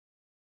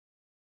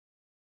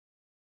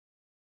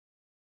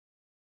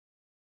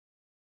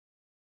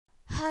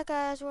Hi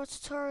guys, Rod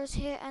Tutorials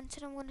here, and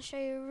today I'm going to show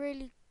you a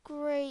really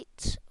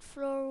great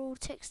floral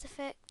text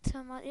effect.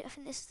 I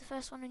think this is the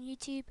first one on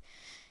YouTube.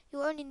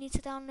 You'll only need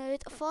to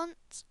download a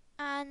font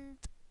and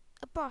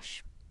a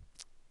brush.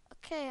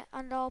 Okay,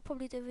 and I'll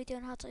probably do a video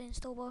on how to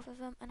install both of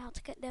them and how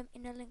to get them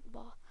in the link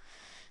bar.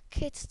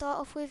 Okay, to start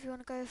off with, you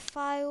want to go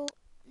File,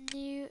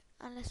 New,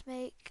 and let's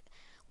make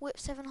width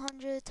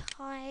 700,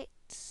 height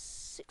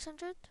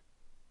 600,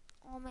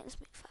 or let's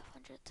make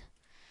 500.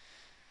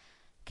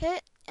 Okay,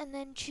 and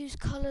then choose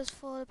colors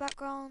for the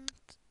background.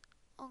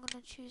 I'm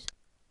gonna choose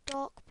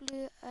dark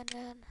blue and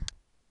then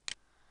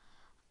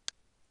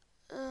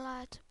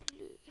light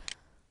blue.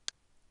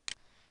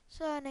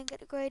 So, and then get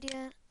the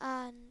gradient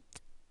and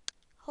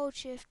hold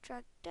shift,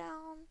 drag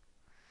down.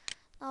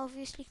 Now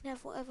obviously you can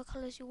have whatever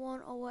colors you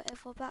want or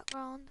whatever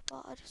background,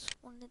 but I just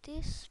wanted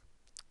this.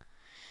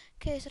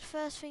 Okay, so the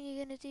first thing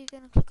you're gonna do, you're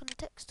gonna click on the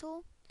text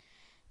tool.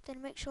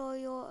 Then make sure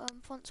your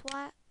font's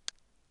white.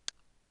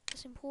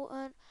 That's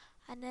important.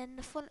 And then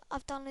the font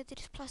I've downloaded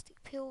this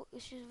plastic peel,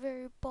 which is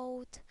very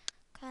bold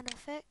kind of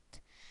effect.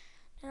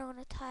 Then I'm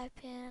gonna type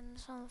in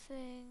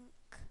something.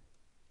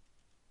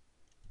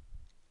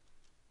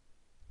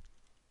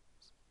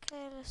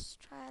 Okay, let's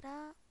try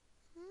that.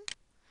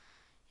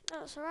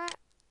 That's alright.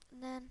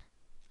 And then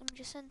let me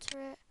just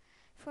center it.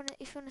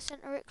 If you want to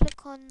center it,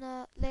 click on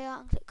the layer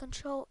and click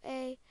Control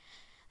A,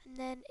 and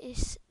then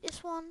it's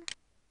this one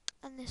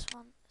and this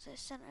one. So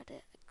it's centered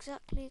it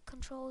exactly.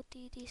 Control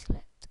D,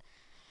 deselect.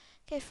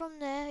 Okay, from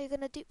there you're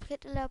gonna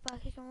duplicate the layer by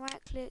clicking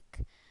right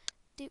click,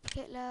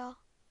 duplicate layer,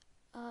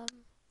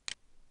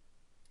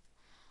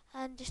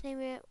 and just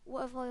name it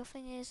whatever your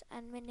thing is,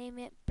 and rename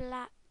it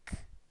black,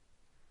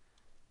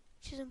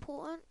 which is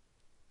important.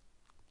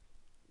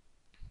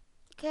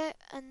 Okay,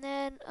 and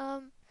then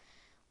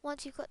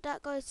once you've got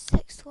that, go to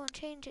text tool and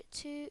change it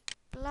to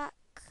black,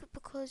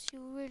 because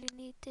you really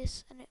need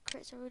this and it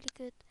creates a really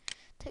good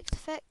text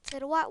effect. So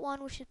the white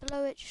one, which is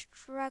below it, just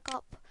drag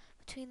up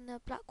between the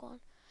black one.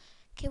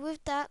 Okay,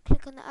 with that,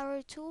 click on the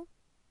arrow tool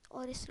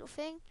or this little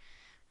thing,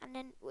 and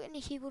then in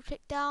your keyboard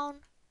click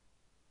down.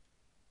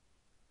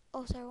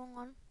 Oh, sorry, wrong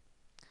one.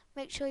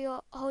 Make sure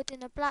you're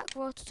holding the black,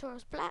 Raw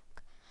Tutorials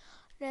black.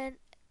 Then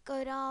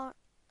go down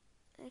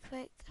and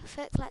create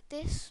effect like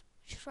this,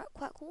 which is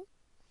quite cool.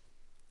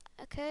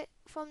 Okay,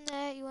 from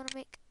there you want to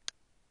make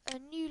a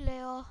new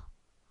layer,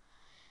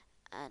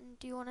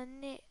 and you want to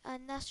knit,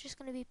 and that's just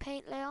going to be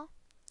paint layer,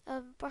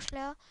 brush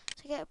layer.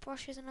 So get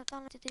brushes, and I've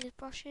downloaded these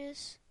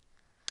brushes.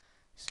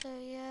 So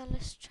yeah,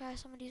 let's try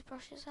some of these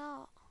brushes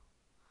out.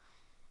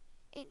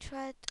 Ain't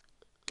tried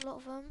a lot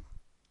of them.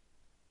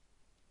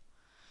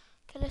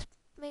 Okay, let's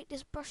make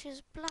these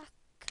brushes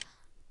black,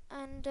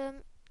 and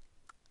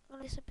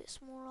it's a bit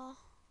smaller.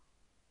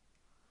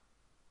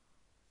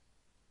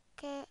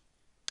 Okay,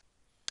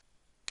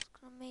 just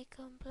gonna make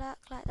them black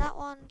like that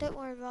one. Don't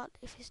worry about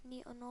if it's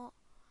neat or not.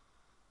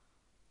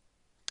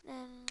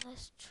 Then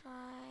let's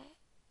try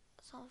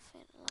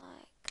something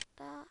like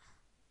that.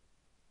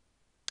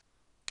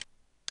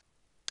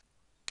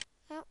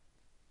 Yep.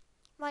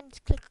 Might need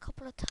to click a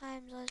couple of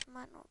times as it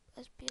might not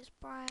be as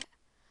bright.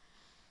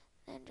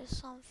 Then just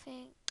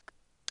something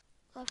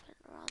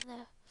around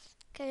there.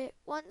 Okay,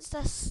 once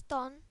that's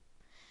done,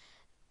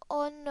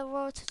 on the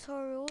Raw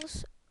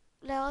Tutorials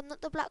layer,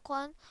 not the black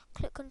one,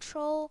 click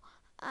Control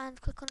and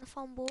click on the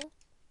fumble.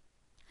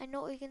 And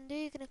what you're gonna do,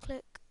 you're gonna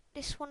click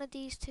this one of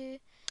these two.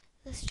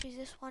 Let's choose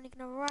this one. You're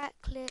gonna right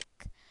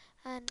click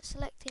and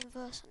select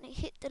inverse, and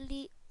hit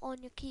delete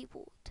on your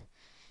keyboard.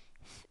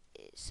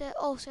 So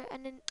also,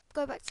 and then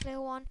go back to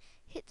layer 1,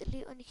 hit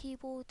delete on your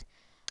keyboard,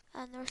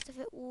 and the rest of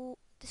it will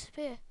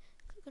disappear.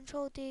 Click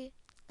Control D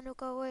and it'll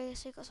go away,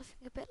 so you've got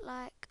something a bit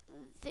like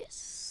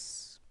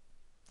this.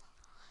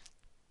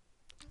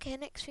 Okay,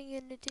 next thing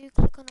you're gonna do,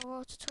 click on the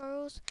Raw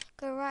Tutorials,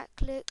 go right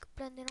click,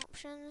 blending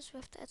options. We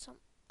have to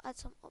add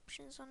some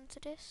options onto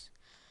this.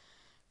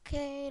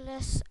 Okay,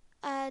 let's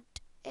add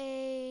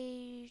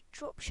a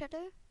drop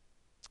shadow.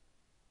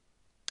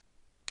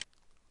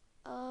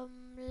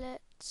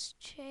 Let's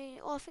change.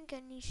 Oh, I think I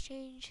need to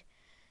change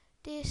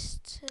this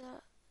to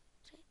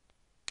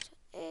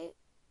 8.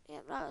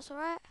 Yep, that's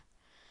alright.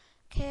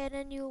 Okay, and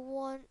then you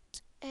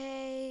want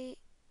a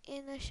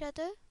inner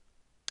shadow.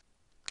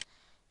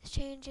 Let's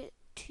change it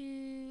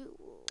to,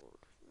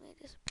 make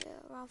this a bit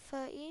around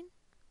 13.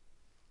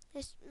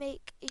 Let's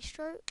make a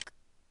stroke.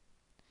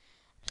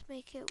 Let's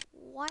make it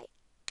white.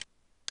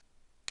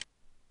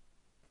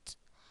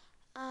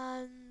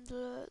 And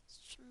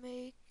let's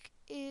make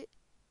it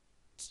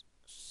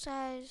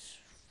size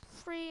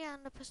 3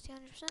 and opacity 100%.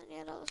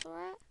 Yeah, that's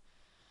alright.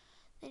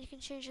 Then you can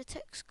change the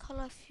text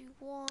color if you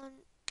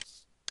want.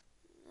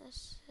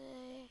 Let's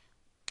say,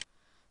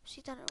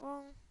 she's done it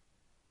wrong.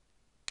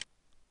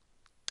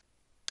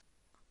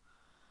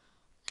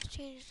 Let's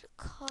change the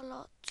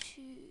color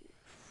to,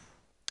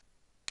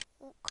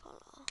 what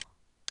color?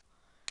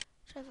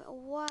 Let's have it a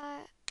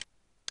white,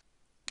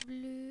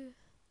 blue.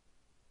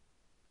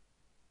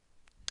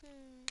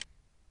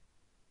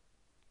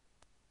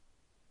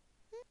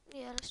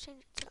 Yeah, let's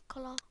change it to that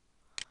color.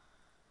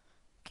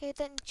 Okay,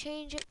 then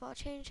change it, but I'll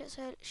change it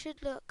so it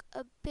should look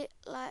a bit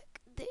like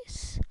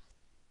this.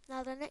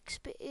 Now the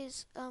next bit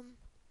is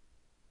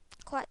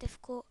quite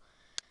difficult.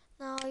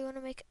 Now you want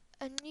to make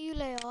a new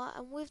layer,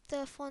 and with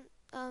the font,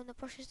 the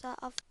brushes that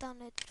I've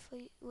downloaded for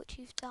you, which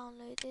you've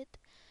downloaded,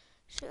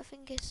 so I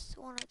think it's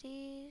one of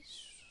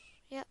these.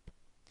 Yep.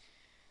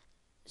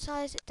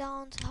 Size it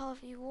down to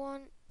however you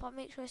want, but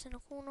make sure it's in the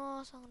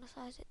corner. So I'm gonna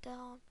size it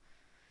down,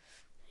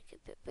 make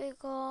it a bit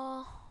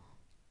bigger.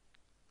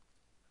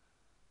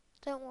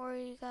 Don't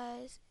worry,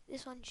 guys.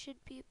 This one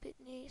should be a bit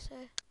neat. So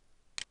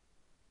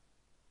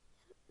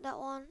that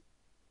one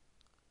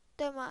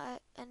don't matter,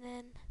 and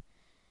then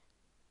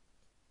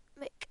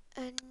make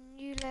a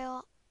new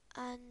layer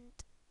and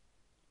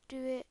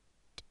do it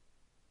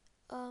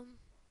around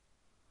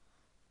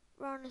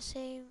the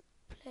same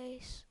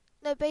place.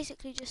 No,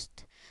 basically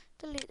just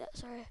delete that,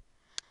 sorry,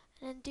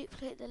 and then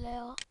duplicate the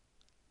layer.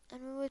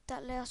 And with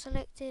that layer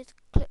selected,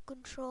 click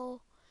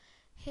Control,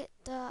 hit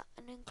that,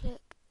 and then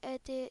click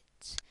Edit,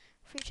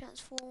 Free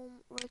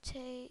Transform,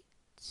 Rotate,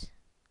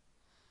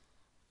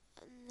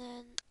 and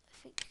then I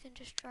think you can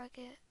just drag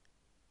it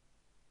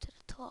to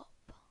the top.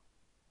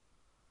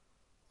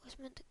 Where's it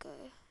meant to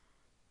go?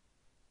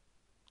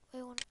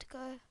 Where you want it to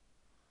go?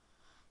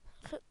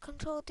 Click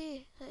Control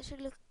D, so it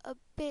should look a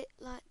bit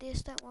like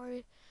this. Don't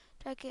worry,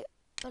 drag it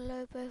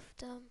below both of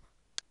them,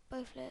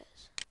 both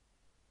layers.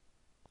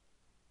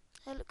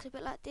 So it looks a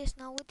bit like this.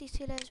 Now with these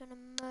two layers, we're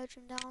going to merge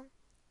them down.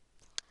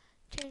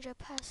 Change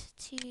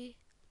opacity.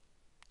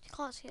 You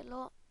can't see a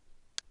lot.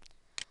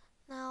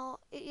 Now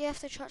you have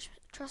to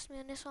trust me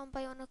on this one,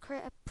 but you want to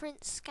create a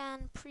print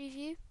scan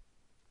preview.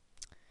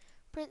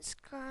 Print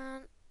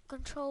scan,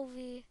 Control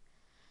V.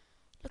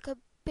 Look a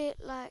bit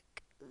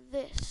like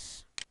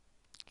this.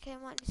 Okay, I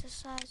might need to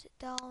size it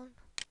down.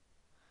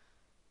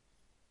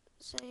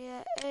 So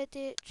yeah,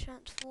 edit,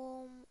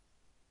 transform,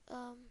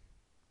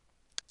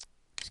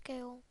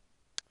 scale.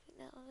 I think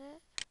that was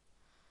it.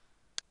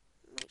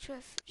 Make sure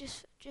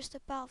it just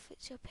about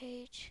fits your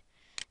page.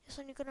 This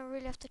one you're gonna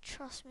really have to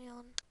trust me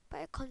on,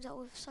 but it comes out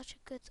with such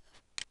a good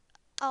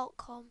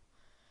outcome.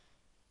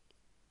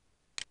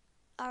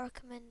 I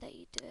recommend that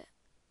you do it.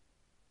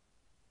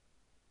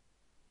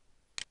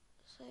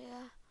 So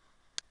yeah,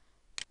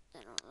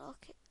 then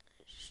unlock it,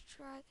 just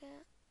drag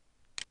it.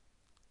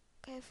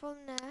 Okay,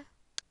 from there,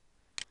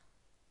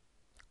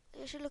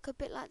 it should look a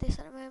bit like this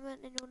at the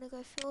moment. Then you want to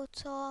go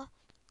filter,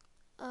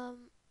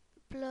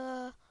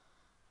 blur,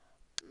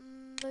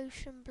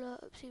 motion blur.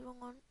 Oopsie, wrong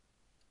one.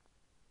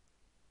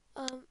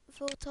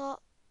 Filter,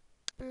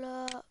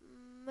 blur,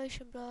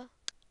 motion blur,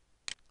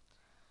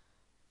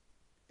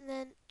 and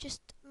then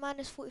just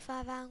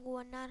 -45 angle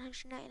and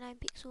 999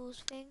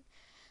 pixels thing.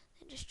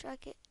 Then just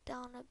drag it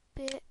down a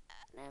bit,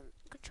 and then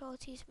Control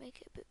T to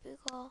make it a bit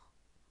bigger,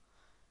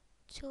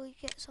 till you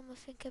get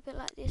something a bit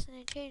like this, and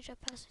then change the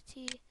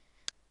opacity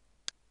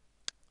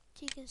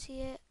so you can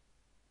see it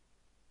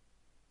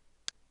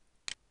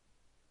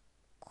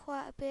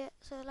quite a bit,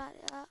 so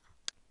like that.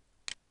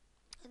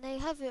 And there you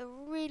have it, a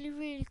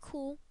really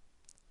cool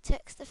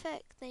text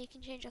effect. Then you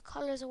can change the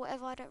colours or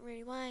whatever, I don't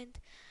really mind,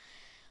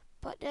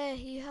 but there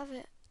you have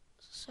it.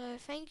 So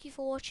thank you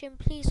for watching.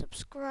 Please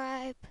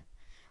subscribe.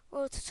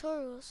 World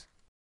Tutorials.